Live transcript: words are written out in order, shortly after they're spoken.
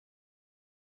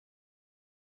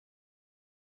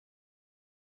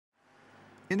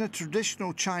In a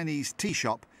traditional Chinese tea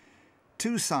shop,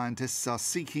 two scientists are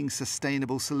seeking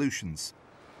sustainable solutions.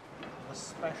 The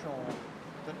special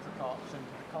dipterocarps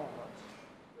into the culverts.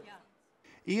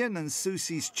 Ian and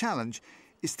Susie's challenge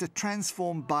is to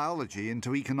transform biology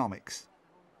into economics.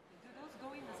 Do those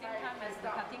go in the same time as the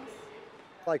cuttings?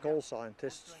 Like all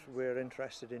scientists, we're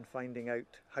interested in finding out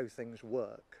how things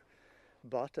work.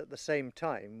 But at the same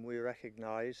time, we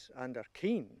recognise and are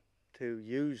keen to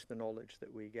use the knowledge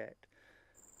that we get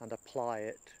and apply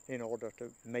it in order to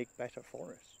make better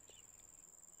forests.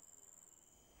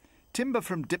 Timber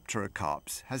from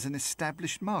dipterocarps has an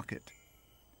established market.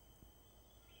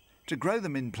 To grow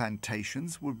them in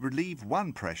plantations would relieve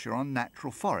one pressure on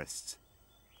natural forests.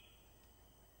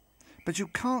 But you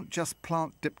can't just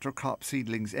plant dipterocarp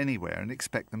seedlings anywhere and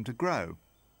expect them to grow.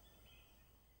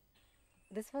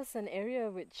 This was an area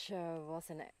which was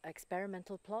an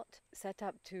experimental plot set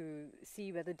up to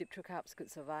see whether dipterocarps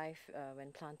could survive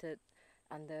when planted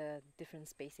under different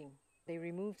spacing. They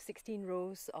removed 16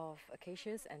 rows of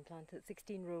acacias and planted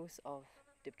 16 rows of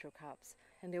dipterocarps.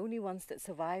 And the only ones that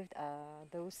survived are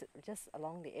those just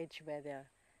along the edge where they're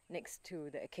next to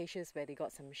the acacias, where they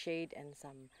got some shade and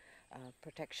some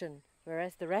protection.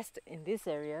 Whereas the rest in this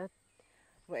area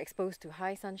were exposed to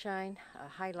high sunshine,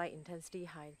 high light intensity,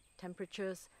 high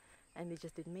temperatures, and they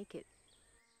just didn't make it.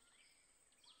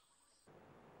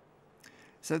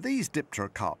 So these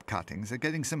dipterocarp cuttings are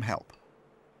getting some help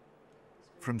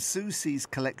from Susie's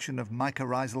collection of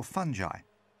mycorrhizal fungi.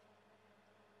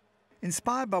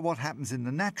 Inspired by what happens in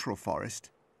the natural forest,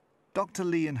 Dr.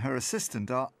 Lee and her assistant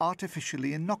are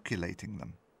artificially inoculating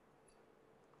them.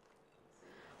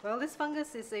 Well, this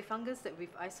fungus is a fungus that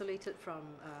we've isolated from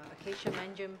acacia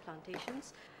mangium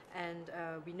plantations, and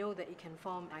we know that it can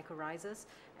form mycorrhizas,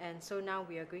 and so now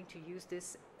we are going to use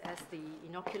this as the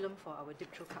inoculum for our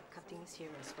dipterocarp cuttings here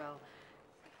as well.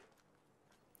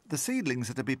 The seedlings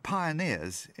are to be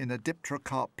pioneers in a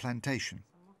dipterocarp plantation.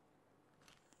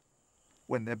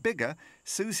 When they're bigger,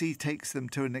 Susie takes them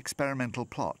to an experimental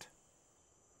plot.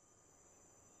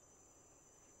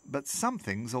 But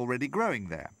something's already growing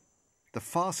there. The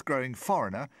fast-growing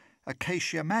foreigner,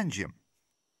 Acacia mangium.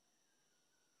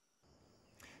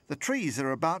 The trees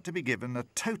are about to be given a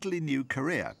totally new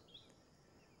career,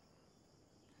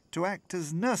 to act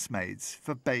as nursemaids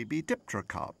for baby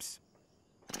dipterocarps.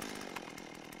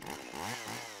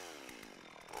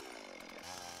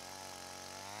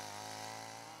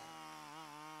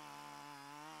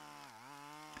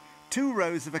 Two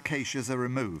rows of acacias are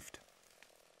removed.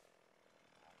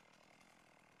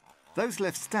 Those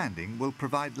left standing will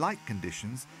provide light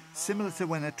conditions similar to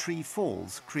when a tree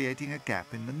falls, creating a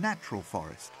gap in the natural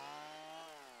forest.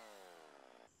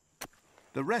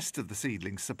 The rest of the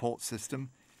seedling support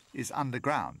system is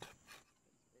underground.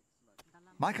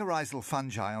 Mycorrhizal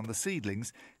fungi on the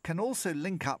seedlings can also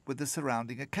link up with the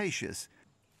surrounding acacias,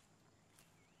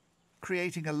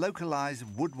 creating a localized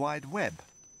wood-wide web.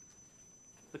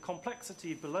 The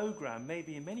complexity below ground may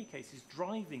be in many cases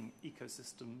driving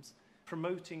ecosystems,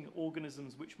 promoting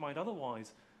organisms which might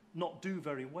otherwise not do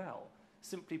very well,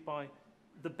 simply by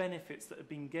the benefits that have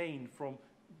been gained from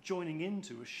joining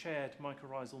into a shared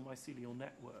mycorrhizal mycelial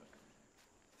network.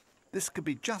 This could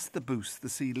be just the boost the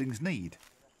seedlings need.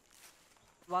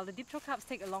 While the dipterocarps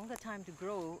take a longer time to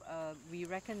grow, we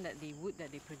reckon that the wood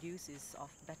that they produce is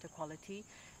of better quality,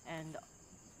 and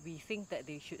we think that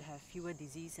they should have fewer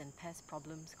disease and pest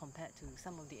problems compared to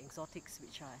some of the exotics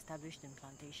which are established in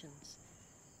plantations.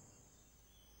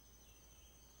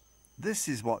 This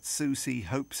is what Susie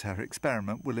hopes her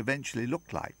experiment will eventually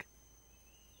look like.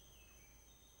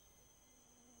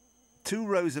 2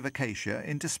 rows of acacia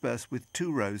interspersed with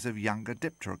 2 rows of younger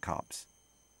dipterocarps.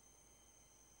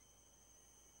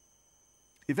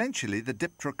 Eventually, the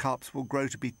dipterocarps will grow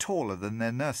to be taller than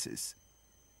their nurses.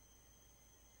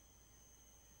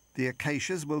 The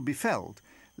acacias will be felled,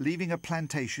 leaving a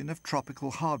plantation of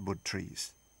tropical hardwood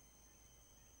trees.